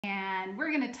and we're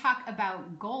going to talk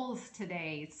about goals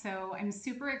today. So I'm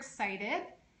super excited,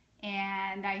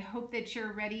 and I hope that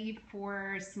you're ready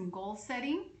for some goal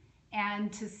setting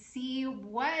and to see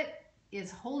what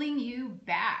is holding you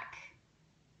back.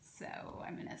 So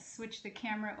I'm going to switch the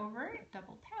camera over,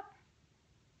 double tap.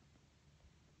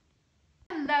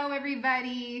 Hello,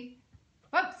 everybody.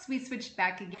 Whoops, we switched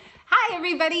back again. Hi,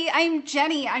 everybody. I'm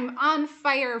Jenny. I'm on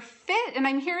Fire Fit, and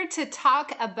I'm here to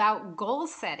talk about goal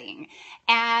setting.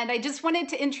 And I just wanted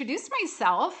to introduce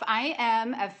myself. I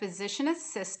am a physician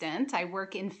assistant. I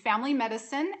work in family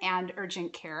medicine and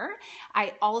urgent care.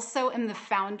 I also am the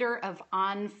founder of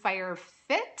On Fire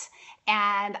Fit,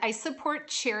 and I support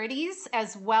charities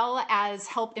as well as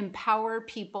help empower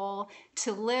people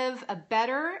to live a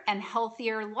better and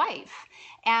healthier life.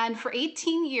 And for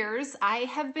 18 years, I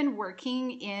have been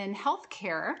working in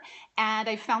healthcare, and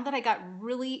I found that I got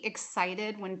really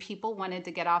excited when people wanted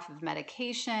to get off of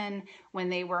medication, when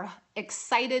they were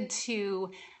excited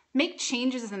to make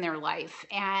changes in their life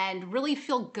and really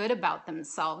feel good about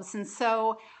themselves. And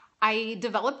so I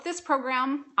developed this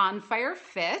program, On Fire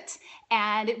Fit,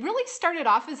 and it really started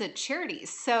off as a charity.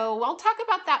 So I'll talk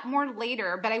about that more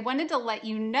later, but I wanted to let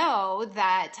you know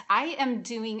that I am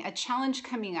doing a challenge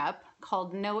coming up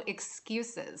called No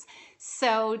Excuses.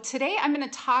 So today I'm going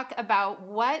to talk about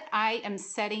what I am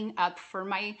setting up for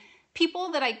my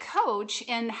people that I coach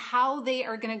and how they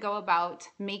are going to go about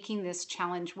making this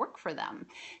challenge work for them.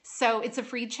 So it's a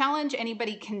free challenge.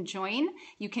 Anybody can join.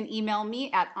 You can email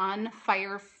me at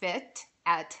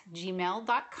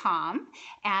onfirefit@gmail.com.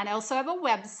 And I also have a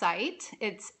website.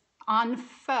 It's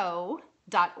onfo.org.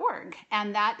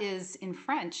 And that is in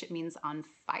French. It means on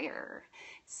fire.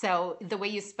 So the way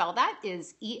you spell that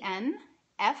is ENFEU.org.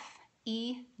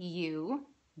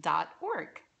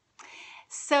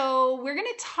 So we're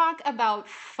going to talk about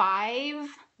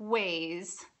 5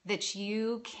 ways that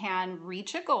you can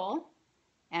reach a goal,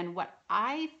 and what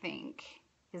I think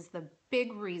is the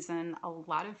big reason a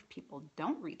lot of people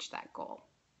don't reach that goal.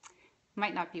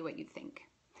 Might not be what you think.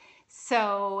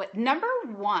 So number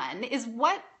 1 is,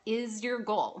 what is your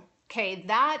goal? Okay,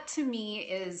 that to me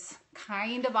is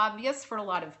kind of obvious for a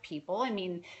lot of people. I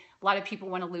mean, a lot of people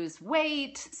want to lose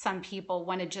weight. Some people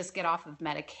want to just get off of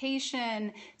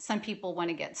medication. Some people want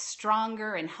to get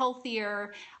stronger and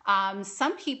healthier.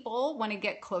 Some people want to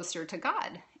get closer to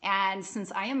God. And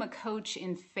since I am a coach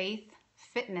in faith,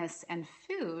 fitness, and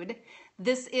food,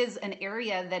 this is an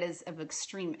area that is of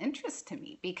extreme interest to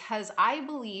me, because I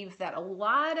believe that a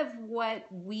lot of what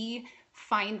we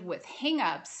find with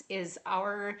hangups is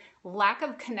our lack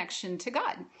of connection to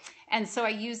God. And so I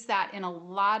use that in a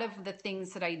lot of the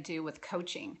things that I do with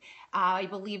coaching. I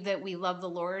believe that we love the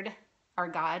Lord, our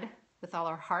God, with all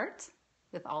our heart,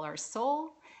 with all our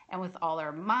soul, and with all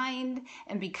our mind.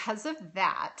 And because of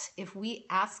that, if we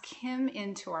ask Him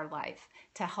into our life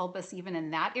to help us even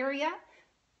in that area,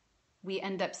 we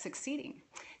end up succeeding.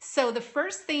 So the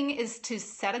first thing is to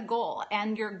set a goal,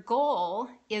 and your goal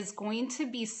is going to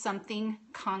be something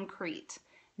concrete.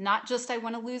 Not just I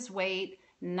want to lose weight,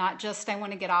 not just I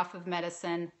want to get off of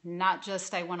medicine, not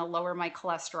just I want to lower my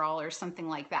cholesterol or something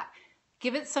like that.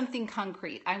 Give it something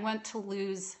concrete. I want to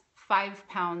lose 5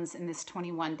 pounds in this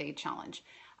 21-day challenge.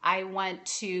 I want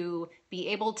to be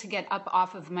able to get up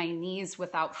off of my knees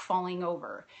without falling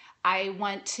over. I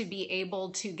want to be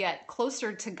able to get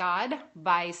closer to God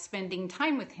by spending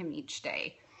time with Him each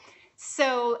day.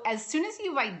 So as soon as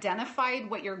you've identified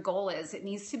what your goal is, it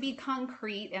needs to be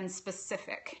concrete and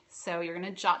specific. So you're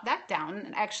going to jot that down,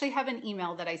 and I actually have an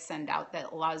email that I send out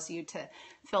that allows you to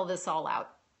fill this all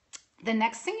out. The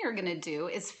next thing you're going to do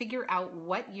is figure out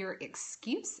what your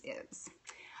excuse is.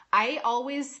 I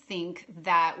always think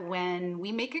that when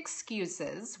we make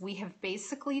excuses, we have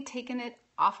basically taken it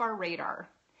off our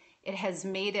radar. It has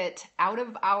made it out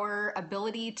of our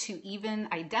ability to even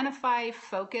identify,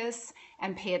 focus,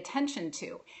 and pay attention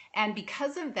to. And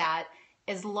because of that,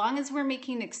 as long as we're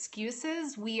making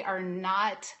excuses, we are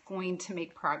not going to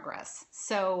make progress.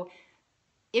 So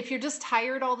if you're just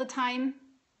tired all the time,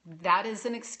 that is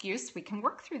an excuse. We can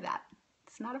work through that.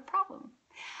 It's not a problem.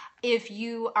 If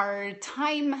you are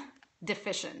time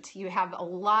deficient, you have a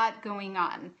lot going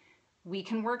on, we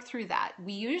can work through that.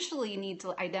 We usually need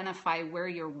to identify where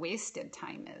your wasted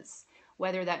time is,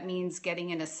 whether that means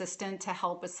getting an assistant to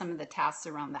help with some of the tasks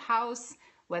around the house,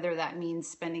 whether that means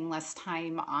spending less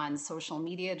time on social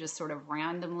media, just sort of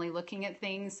randomly looking at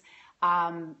things.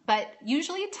 But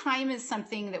usually time is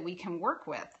something that we can work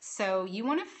with. So you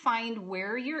want to find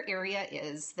where your area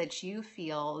is that you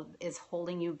feel is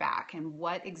holding you back, and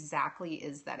what exactly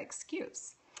is that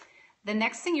excuse. The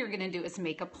next thing you're going to do is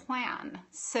make a plan.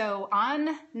 So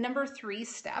on number 3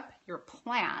 step, your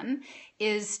plan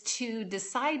is to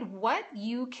decide what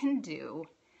you can do,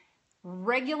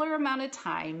 regular amount of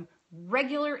time,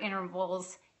 regular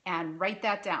intervals, and write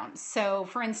that down. So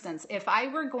for instance, if I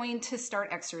were going to start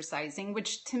exercising,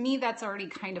 which to me, that's already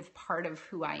kind of part of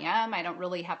who I am. I don't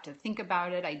really have to think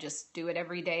about it. I just do it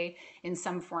every day in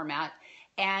some format.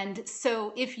 And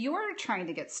so if you're trying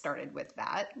to get started with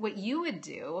that, what you would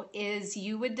do is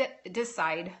you would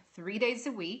decide 3 days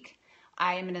a week,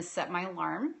 I am going to set my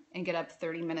alarm and get up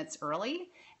 30 minutes early,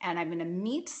 and I'm going to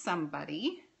meet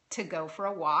somebody to go for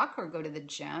a walk or go to the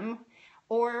gym,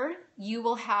 or you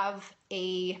will have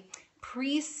a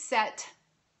preset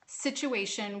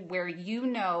situation where you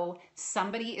know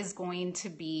somebody is going to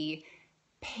be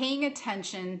paying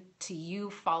attention to you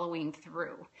following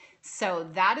through. So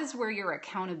that is where your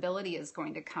accountability is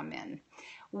going to come in.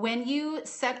 When you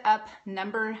set up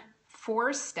number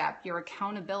 4 step, your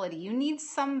accountability, you need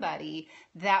somebody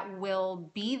that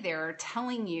will be there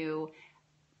telling you,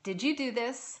 did you do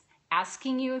this?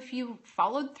 Asking you if you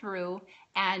followed through.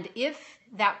 And if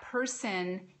that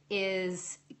person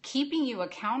is keeping you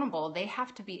accountable, they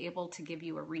have to be able to give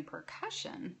you a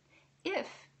repercussion if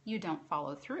you don't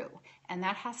follow through. And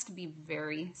that has to be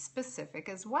very specific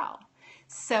as well.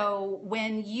 So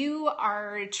when you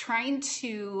are trying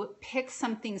to pick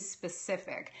something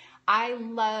specific, I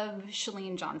love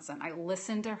Chalene Johnson. I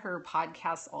listen to her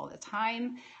podcasts all the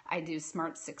time. I do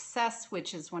Smart Success,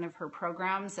 which is one of her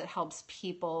programs that helps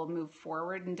people move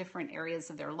forward in different areas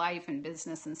of their life and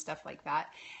business and stuff like that.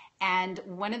 And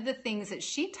one of the things that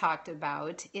she talked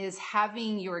about is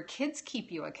having your kids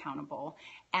keep you accountable.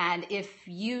 And if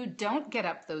you don't get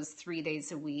up those 3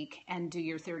 days a week and do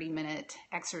your 30-minute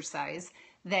exercise,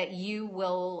 that you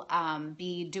will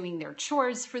be doing their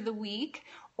chores for the week,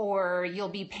 or you'll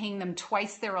be paying them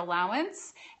twice their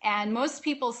allowance. And most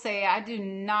people say, I do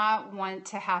not want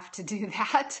to have to do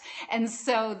that. And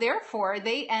so therefore,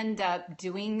 they end up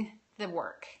doing the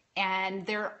work. And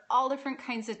there are all different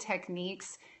kinds of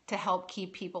techniques to help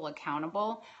keep people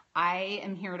accountable. I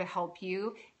am here to help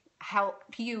you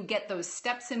get those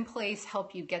steps in place,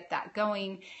 help you get that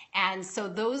going. And so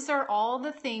those are all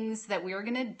the things that we're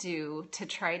going to do to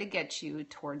try to get you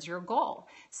towards your goal.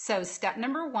 So step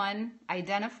number 1,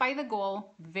 identify the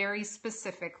goal very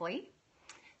specifically.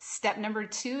 Step number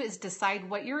 2 is decide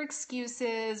what your excuse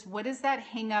is. What is that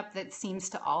hang up that seems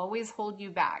to always hold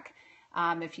you back?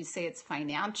 If you say it's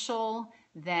financial,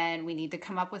 then we need to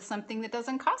come up with something that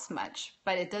doesn't cost much,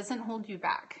 but it doesn't hold you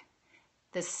back.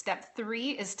 The step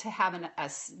 3 is to have a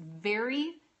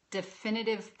very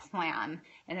definitive plan,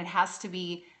 and it has to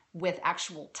be with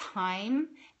actual time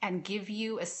and give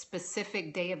you a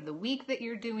specific day of the week that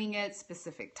you're doing it,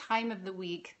 specific time of the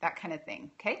week, that kind of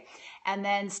thing, okay? And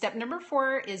then step number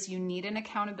 4 is you need an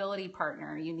accountability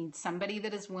partner. You need somebody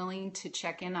that is willing to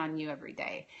check in on you every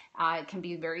day. It can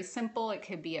be very simple. It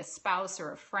could be a spouse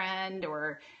or a friend,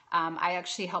 or I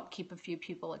actually help keep a few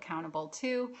people accountable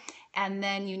too. And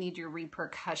then you need your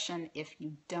repercussion if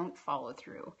you don't follow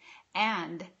through.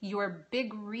 And your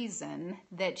big reason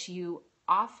that you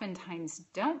oftentimes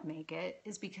don't make it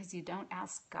is because you don't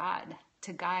ask God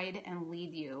to guide and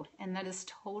lead you. And that is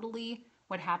totally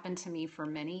what happened to me for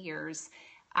many years.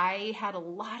 I had a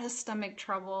lot of stomach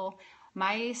trouble.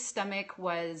 My stomach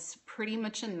was pretty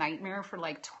much a nightmare for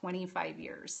like 25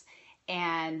 years.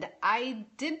 And I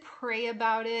did pray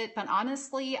about it, but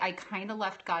honestly, I kind of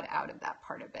left God out of that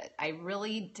part of it. I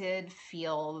really did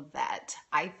feel that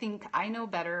I think I know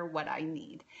better what I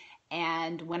need.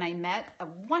 And when I met a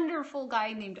wonderful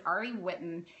guy named Ari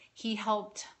Witten, he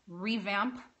helped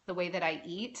revamp the way that I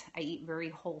eat. I eat very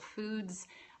whole foods.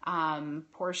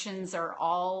 Portions are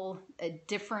all a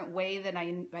different way that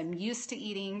I'm used to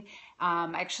eating.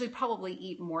 I actually probably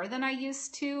eat more than I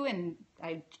used to, and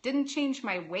I didn't change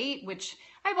my weight, which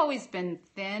I've always been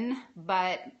thin,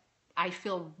 but I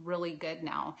feel really good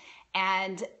now.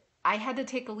 And I had to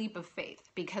take a leap of faith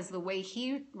because the way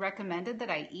he recommended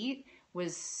that I eat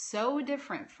was so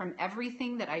different from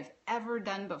everything that I've ever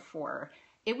done before.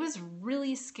 It was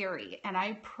really scary, and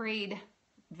I prayed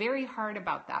very hard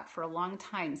about that for a long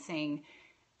time, saying,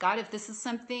 God, if this is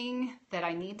something that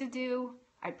I need to do,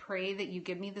 I pray that you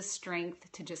give me the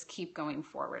strength to just keep going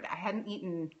forward. I hadn't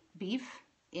eaten beef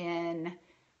in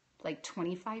like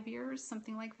 25 years,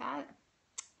 something like that.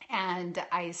 And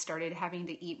I started having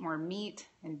to eat more meat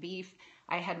and beef.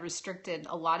 I had restricted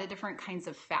a lot of different kinds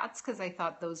of fats because I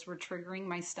thought those were triggering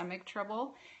my stomach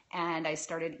trouble. And I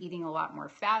started eating a lot more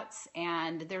fats.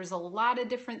 And there's a lot of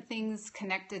different things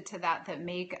connected to that that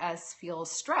make us feel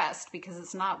stressed because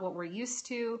it's not what we're used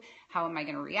to. How am I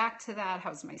going to react to that?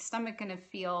 How's my stomach going to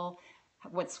feel?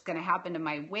 What's going to happen to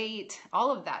my weight?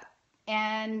 All of that.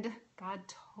 And God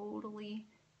totally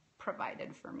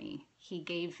provided for me. He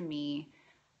gave me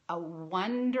a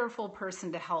wonderful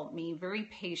person to help me, very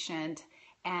patient,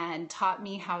 and taught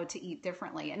me how to eat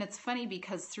differently. And it's funny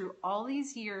because through all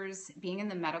these years being in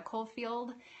the medical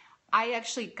field, I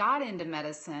actually got into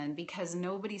medicine because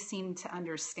nobody seemed to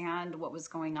understand what was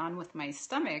going on with my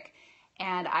stomach.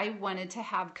 And I wanted to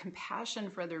have compassion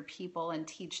for other people and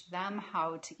teach them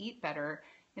how to eat better.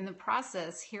 In the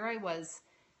process, here I was,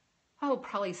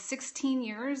 probably 16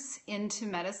 years into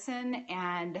medicine,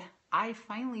 and I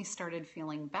finally started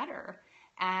feeling better.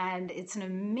 And it's an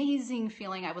amazing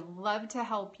feeling. I would love to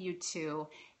help you too.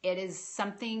 It is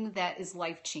something that is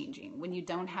life-changing. When you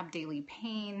don't have daily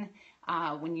pain,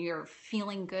 when you're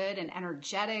feeling good and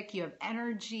energetic, you have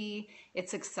energy,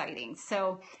 it's exciting.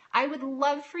 So I would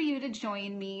love for you to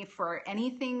join me for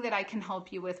anything that I can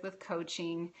help you with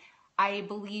coaching. I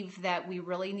believe that we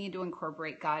really need to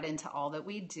incorporate God into all that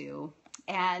we do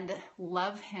and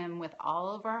love Him with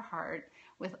all of our heart,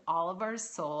 with all of our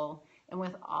soul, and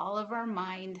with all of our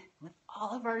mind, with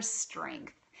all of our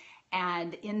strength.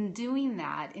 And in doing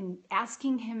that, in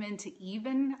asking Him into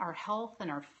even our health and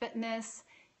our fitness,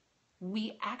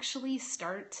 we actually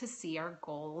start to see our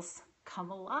goals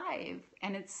come alive.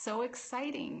 And it's so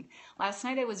exciting. Last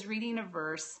night I was reading a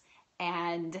verse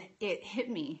and it hit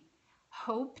me.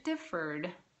 Hope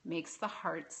deferred makes the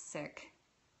heart sick,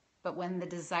 but when the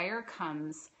desire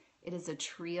comes, it is a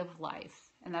tree of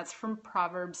life. And that's from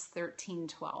Proverbs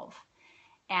 13:12.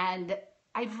 And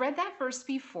I've read that verse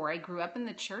before. I grew up in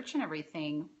the church and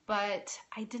everything, but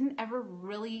I didn't ever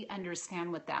really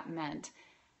understand what that meant.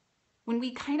 When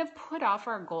we kind of put off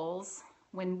our goals,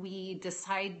 when we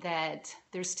decide that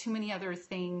there's too many other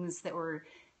things that were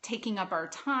taking up our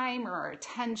time or our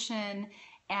attention,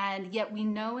 and yet we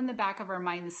know in the back of our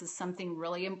mind this is something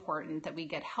really important, that we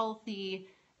get healthy,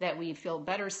 that we feel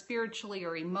better spiritually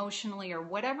or emotionally, or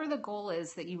whatever the goal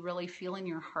is that you really feel in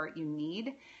your heart you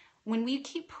need. When we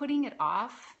keep putting it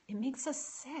off, it makes us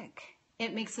sick.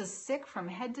 It makes us sick from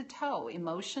head to toe,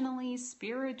 emotionally,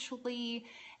 spiritually,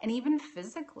 and even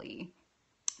physically.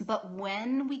 But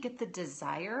when we get the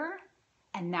desire,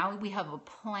 and now we have a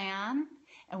plan,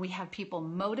 and we have people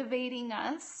motivating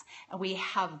us, and we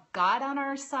have God on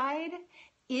our side,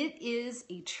 it is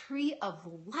a tree of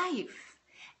life.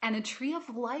 And a tree of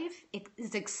life, it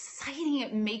is exciting.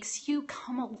 It makes you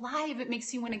come alive. It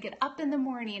makes you want to get up in the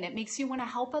morning. It makes you want to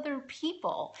help other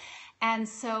people. And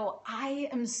so I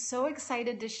am so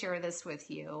excited to share this with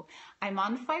you. I'm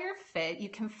on Fire Fit. You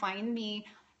can find me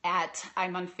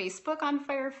I'm on Facebook on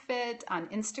Fire Fit, on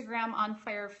Instagram on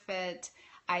Fire Fit.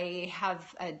 I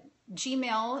have a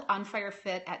Gmail on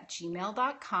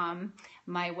firefit@gmail.com.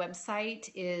 My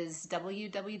website is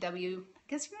www. I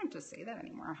guess you don't have to say that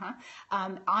anymore, huh?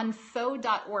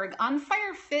 Onfo.org. On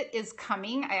Fire Fit is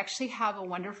coming. I actually have a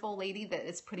wonderful lady that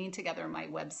is putting together my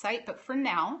website, but for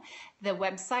now, the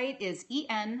website is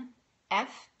enfeu.org.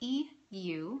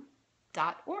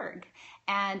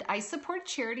 And I support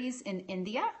charities in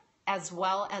India as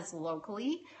well as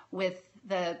locally with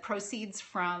the proceeds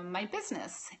from my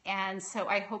business. And so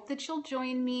I hope that you'll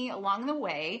join me along the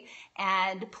way.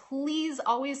 And please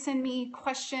always send me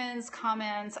questions,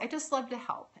 comments. I just love to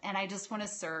help and I just want to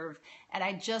serve. And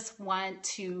I just want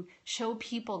to show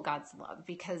people God's love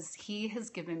because He has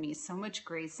given me so much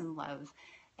grace and love.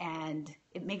 And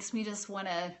it makes me just want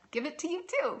to give it to you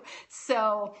too.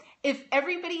 So if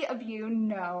everybody of you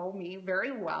know me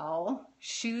very well,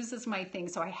 shoes is my thing.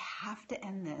 So I have to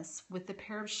end this with the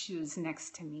pair of shoes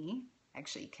next to me. I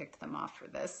actually kicked them off for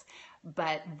this,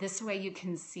 but this way you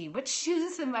can see what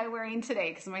shoes am I wearing today,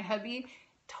 because my hubby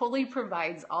totally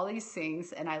provides all these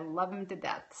things and I love him to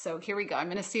death. So here we go. I'm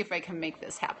going to see if I can make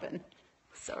this happen.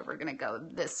 So we're going to go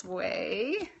this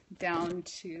way down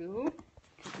to...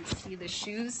 You can see the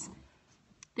shoes.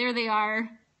 There they are.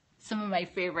 Some of my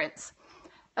favorites.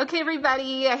 Okay,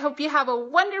 everybody. I hope you have a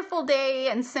wonderful day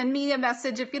and send me a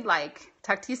message if you'd like.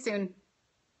 Talk to you soon.